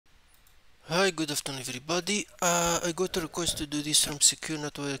Hi, good afternoon everybody. I got a request to do this from Secure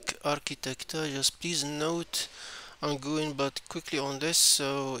Network Architecture. Just please note I'm going but quickly on this,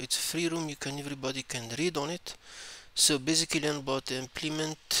 so it's a free room, everybody can read on it. So basically learn about the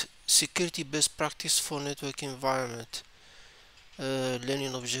implement security best practice for network environment.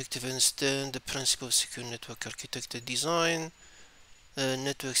 Learning objective, understand the principle of secure network architecture design,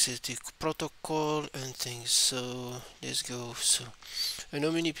 network safety protocol and things. So let's go. So I know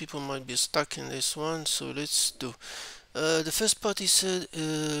many people might be stuck in this one, so let's do. The first part is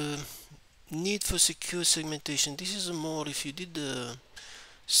need for secure segmentation. This is more if you did the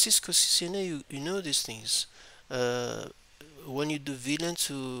Cisco CCNA, you know these things. Uh, when you do VLAN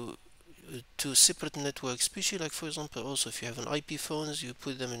to separate networks, especially like for example, also if you have an IP phones, you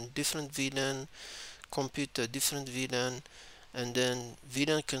put them in different VLAN, computer different VLAN, and then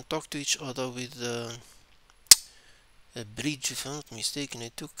VLAN can talk to each other with a bridge. If I'm not mistaken,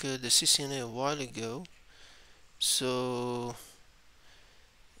 I took the CCNA a while ago. So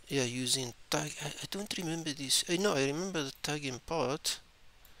yeah, using tag. I don't remember this. No, I remember the tagging part.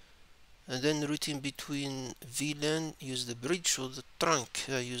 And then routing between VLAN, use the bridge or the trunk.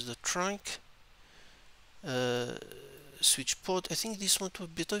 Use the trunk. Switch port. I think this one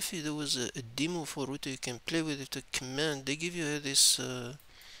would be better if there was a demo for router you can play with it. A command. They give you this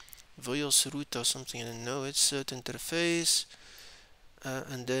voice router or something. I don't know. It's certain interface.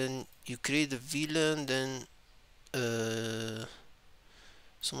 And then you create a VLAN. Then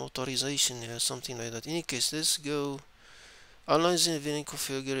some authorization here, something like that. In any case, let's go analyzing VLAN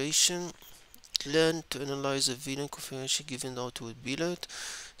configuration. Learn to analyze a VLAN configuration given the output billet.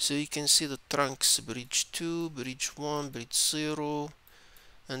 So you can see the trunks, bridge 2, bridge 1, bridge 0,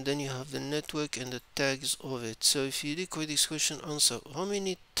 and then you have the network and the tags of it. So if you did this question, answer how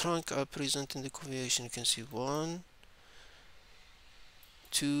many trunks are present in the configuration. You can see 1,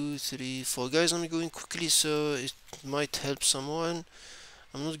 2, 3, 4. Guys, I'm going quickly so it might help someone.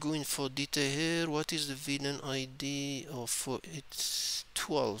 I'm not going for detail here. What is the VLAN ID? For it's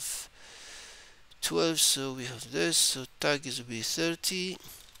 12. So we have this. So tag is B30.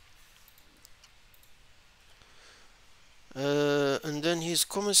 And then here's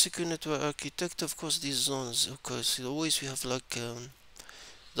common secure network architect. Of course, these zones. Of course, always we have like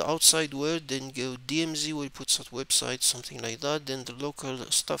the outside world. Then go DMZ where you put some website, something like that. Then the local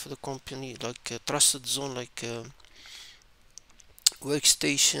stuff of the company, like trusted zone, like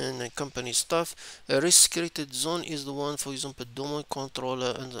workstation and company stuff. A restricted zone is the one, for example, domain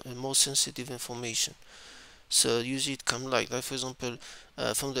controller and more sensitive information. So usually it comes like that. For example,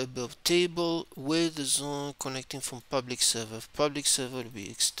 from the above table, where the zone connecting from public server. Public server will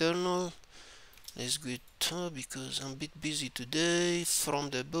be external. Let's go to because I'm a bit busy today. From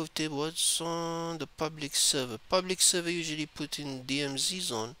the above table, what's on the public server? Public server usually put in DMZ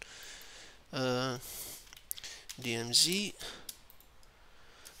zone. DMZ.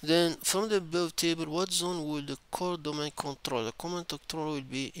 Then from the above table, what zone will the core domain control? The command control will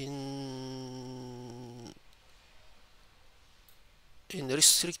be in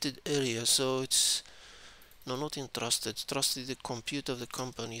restricted area, so it's not in trusted. Trusted the computer of the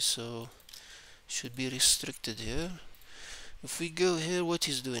company, so should be restricted here. If we go here, what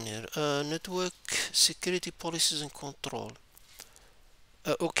is doing here? Network security policies and control.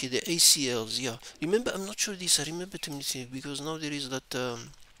 Okay, the ACLs. Yeah, remember, I'm not sure this. I remember too many things because now there is that.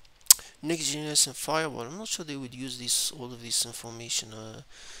 Next generation firewall. I'm not sure they would use all of this information.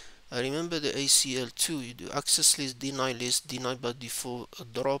 I remember the ACL2. You do access list, deny by default,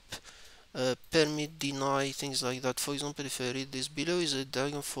 drop, permit, deny, things like that. For example, if I read this below, is a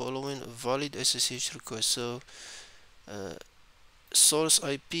diagram following a valid SSH request. So source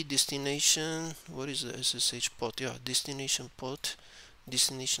IP, destination. What is the SSH port? Yeah, destination port,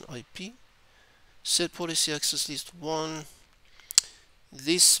 destination IP. Set policy access list 1.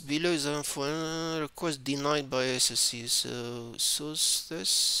 This below is for request denied by SSC. So source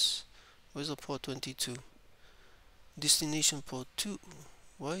this. Where's the port 22? Destination port 2.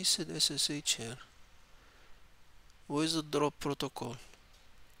 Why is it SSH here? Where's the drop protocol?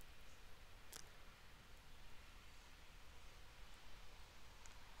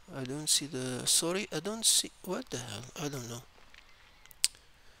 I don't see the. Sorry, I don't see. What the hell? I don't know.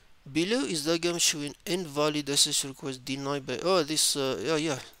 Below is diagram showing invalid SSH request denied by. Oh, this.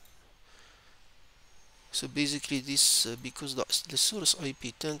 Yeah. So basically this because the source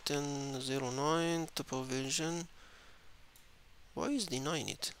IP 10.10.09 type of version. Why is denying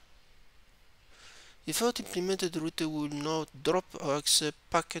it? If not implemented, the router will now drop or accept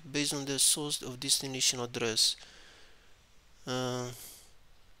packet based on the source of destination address.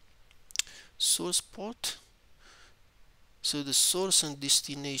 Source port. So the source and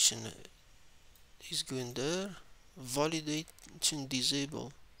destination. is going there. Validation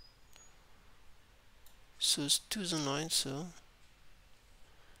disable. So it's 2009. So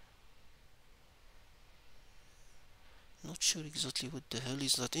not sure exactly what the hell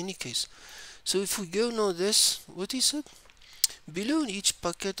is that. Any case, so if we go now this, what is it? Below in each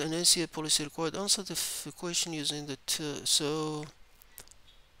packet and NCA policy required, answer the question using the so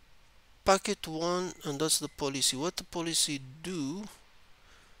packet 1, and that's the policy. What the policy do?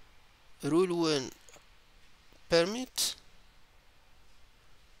 Rule 1 permit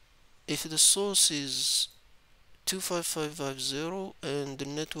if the source is 25550 and the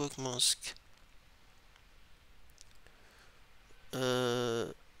network mask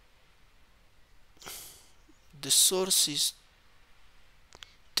the source is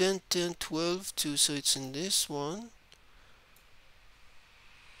 10.10.12.2, so it's in this one,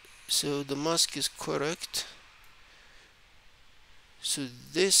 so the mask is correct. So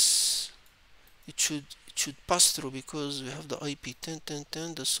this it should pass through because we have the IP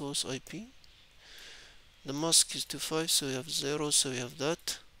 10.10.10, the source IP. The mask is 25, so we have 0, so we have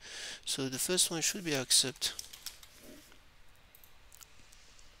that. So the first one should be accept.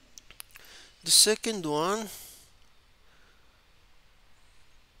 The second one,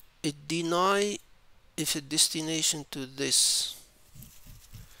 it deny if a destination to this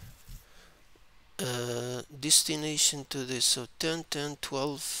destination to this, so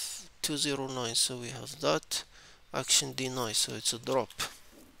 10.10.12.209, so we have that action deny, so it's a drop.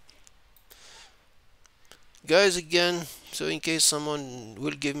 Guys, again, so in case someone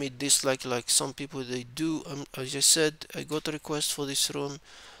will give me dislike like some people they do, as I said, I got a request for this room.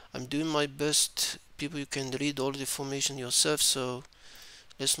 I'm doing my best. People, you can read all the information yourself, so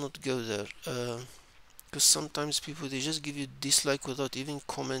let's not go there, because sometimes people they just give you dislike without even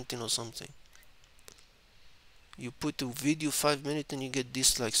commenting or something. You put a video 5 minutes and you get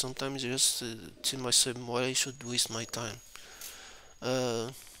dislike. Sometimes you just tell myself why I should waste my time.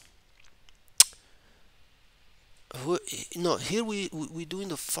 No, here we doing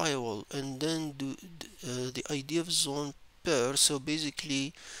the firewall and then do the idea of zone pair. So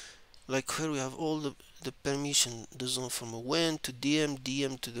basically, like here we have all the permission, the zone from a WAN to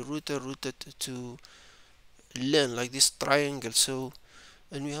DM to the router to LAN, like this triangle. So,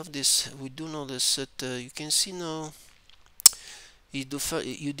 and we have this, we do know this that you can see now. You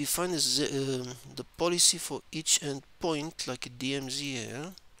define the policy for each endpoint, like a DMZ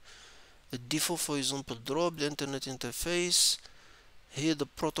here. The default, for example, drop the internet interface. Here the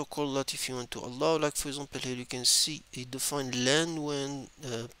protocol that if you want to allow, like for example here you can see it define LAN WAN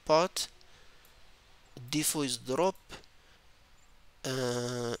path. Default is drop,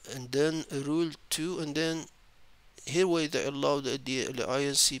 and then rule 2, and then here where they allow the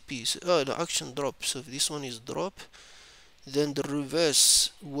INCP, so, the action drop. So if this one is drop, then the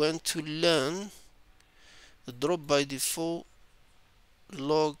reverse went to LAN, the drop by default,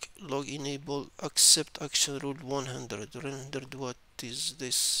 log enable, accept action rule 100. What is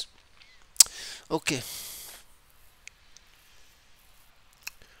this? Okay,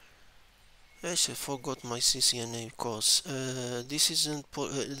 actually I forgot my CCNA course. This isn't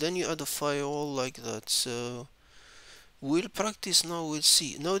then you add a firewall like that. So we'll practice now. We'll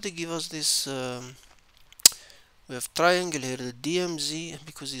see. Now they give us this we have triangle here, the DMZ,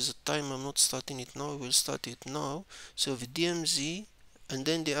 because it's a time I'm not starting it now, we'll start it now. So the DMZ, and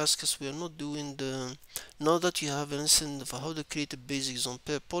then they ask us, we are not doing the, now that you have an instance of how to create a basic zone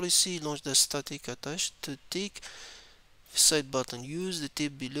pair policy, launch the static attached to tick site button, use the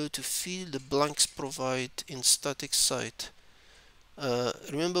tip below to fill the blanks provided in static site.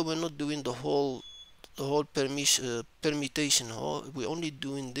 Remember, we're not doing the whole permutation, we're only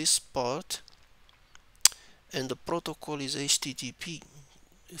doing this part, and the protocol is HTTP.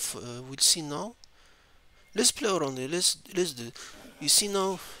 If we'll see now, let's play around it. Let's do. You see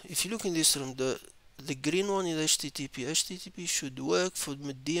now, if you look in this room, the green one is HTTP. HTTP should work for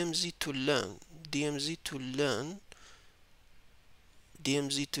DMZ to LAN. DMZ to LAN.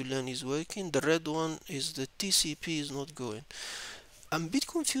 DMZ to LAN is working. The red one is the TCP is not going. I'm a bit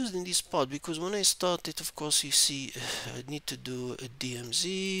confused in this part because when I started, of course, you see, I need to do a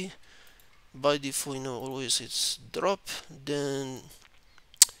DMZ. By default, you know, always it's drop. Then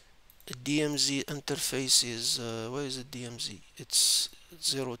the DMZ interface is where is the DMZ? It's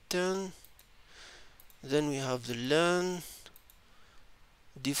 010. Then we have the LAN,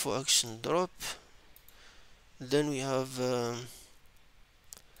 default action drop. Then we have the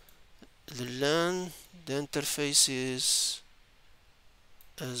LAN, the interface is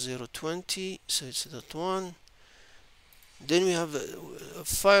 020, so it's that one. Then we have a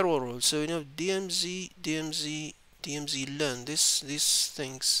firewall rule, so we have DMZ LAN, these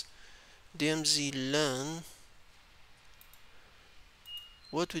things DMZ LAN,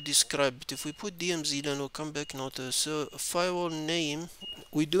 what we described. If we put DMZ LAN, we'll come back notice. So firewall name,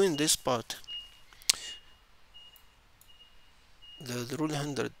 we're doing this part. The rule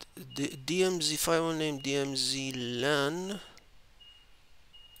 100. The DMZ firewall name, DMZ LAN.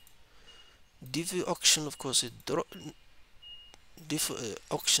 Div auction, of course, it drop.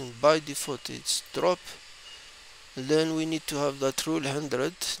 Auction by default it's drop. Then we need to have that rule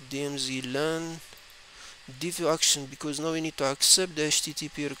 100 DMZ LAN div action, because now we need to accept the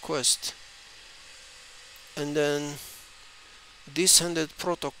HTTP request, and then this 100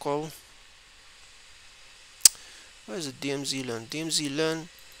 protocol. Where is it? DMZ LAN. DMZ LAN,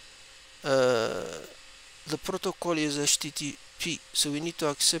 the protocol is HTTP, so we need to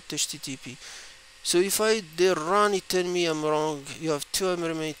accept HTTP. So if I did run it, tell me I'm wrong. You have 2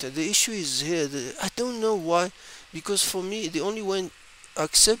 meter. The issue is here. I don't know why, because for me the only one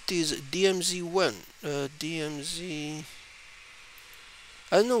accept is DMZ1. DMZ.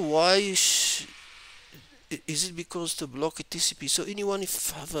 I don't know why. Is it because to block a TCP? So anyone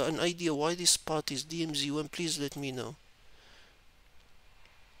if have an idea why this part is DMZ1, please let me know.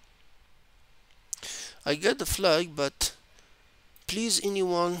 I get the flag, but please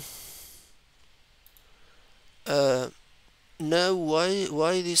anyone know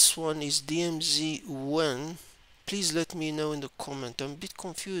why this one is DMZ1, please let me know in the comment. I'm a bit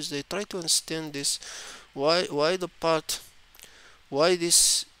confused. I try to understand this, why the part, why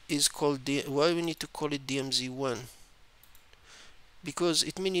this is called why we need to call it DMZ1, because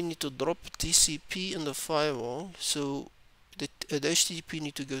it means you need to drop TCP in the firewall, so the HTTP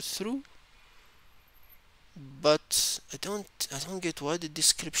need to go through. But I don't get why the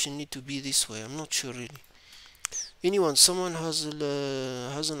description need to be this way. I'm not sure really. Anyone, someone has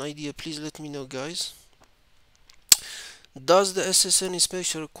an idea, please let me know, guys. Does the SSN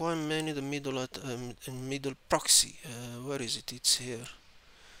inspection require many the middle proxy? Where is it? It's here.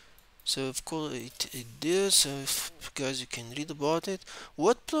 So of course it does. So if, guys, you can read about it.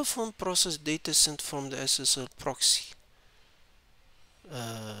 What platform process data sent from the SSL proxy?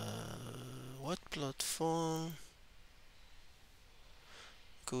 What platform?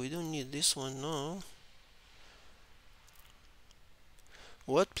 Okay, we don't need this one now.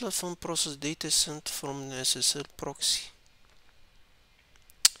 What platform process data sent from the SSL proxy?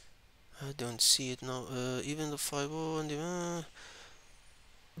 I don't see it now. Even the firewall and the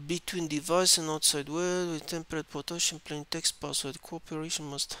between device and outside world with temperate potassium plain text password cooperation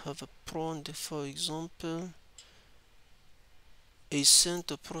must have a prone. For example, a sent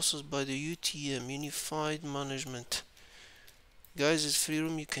a process by the UTM Unified Management. Guys, it's free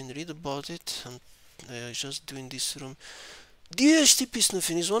room. You can read about it. I'm just doing this room. DHCP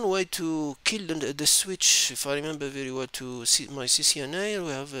snooping is one way to kill the switch. If I remember very well, to my CCNA,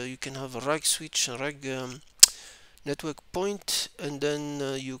 we have you can have a RAG switch, a RAG network point, and then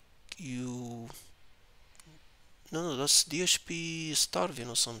no, that's DHP starving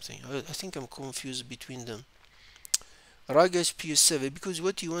or something. I think I'm confused between them. RAG HPU server, because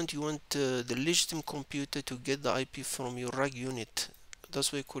what you want the legitimate computer to get the IP from your RAG unit.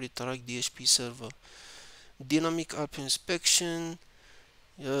 That's why I call it RAG DHP server. Dynamic IP inspection.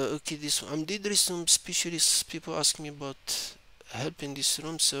 Okay, this one. There is some specialists, people ask me about help in this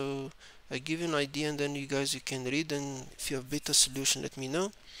room, so I give you an idea, and then you can read, and if you have better solution, let me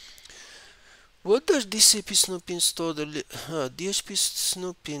know. What does DHCP snooping store? DHCP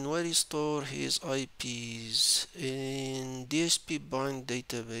snooping, where he store his IPs? In DHCP bind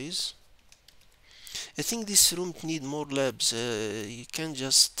database. I think this room need more labs. You can't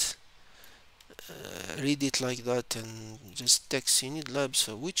just read it like that and just text. You need labs.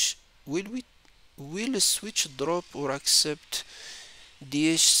 So which will a switch drop or accept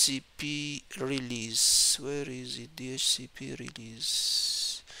DHCP release? Where is it? DHCP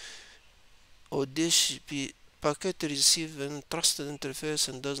release. Or DHCP packet receive a trusted interface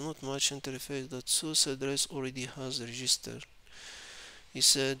and does not match interface that source address already has registered. He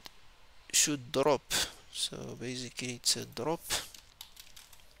said should drop. So basically it's a drop.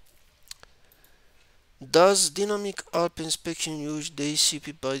 Does dynamic ARP inspection use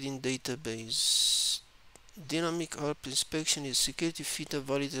DHCP binding database? Dynamic ARP inspection is security feature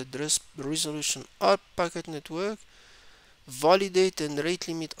valid address resolution ARP packet network. Validate and rate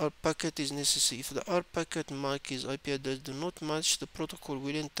limit ARP packet is necessary. If the ARP packet MAC is IP address do not match, the protocol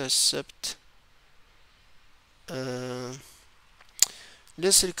will intercept. Let's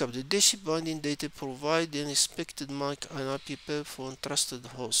recap. The DHCP binding data provide an expected MAC and IP pair for untrusted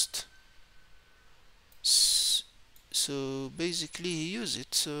host. So basically he used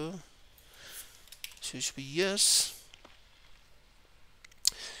it, so it should be yes.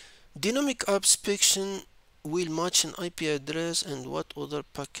 Dynamic abstraction will match an IP address and what other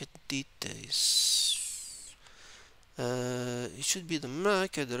packet details. It should be the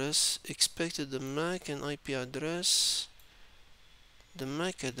MAC address, expected the MAC and IP address. The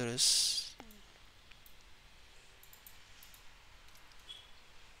MAC address.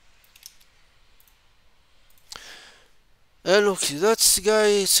 And okay, that's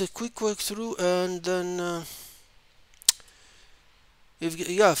guys, it's a quick walkthrough, and then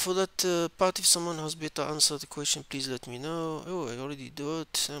for that part, if someone has better answered the question, please let me know. Oh, I already do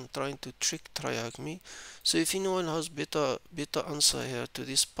it. I'm trying to trick TryHackMe. So if anyone has better answer here to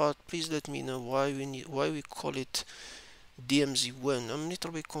this part, please let me know why we call it DMZ1. I'm a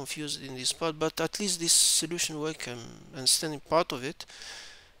little bit confused in this part, but at least this solution work. I'm understanding part of it.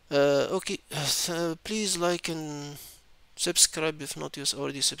 Okay, please like and subscribe if not you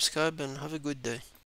already subscribed, and have a good day.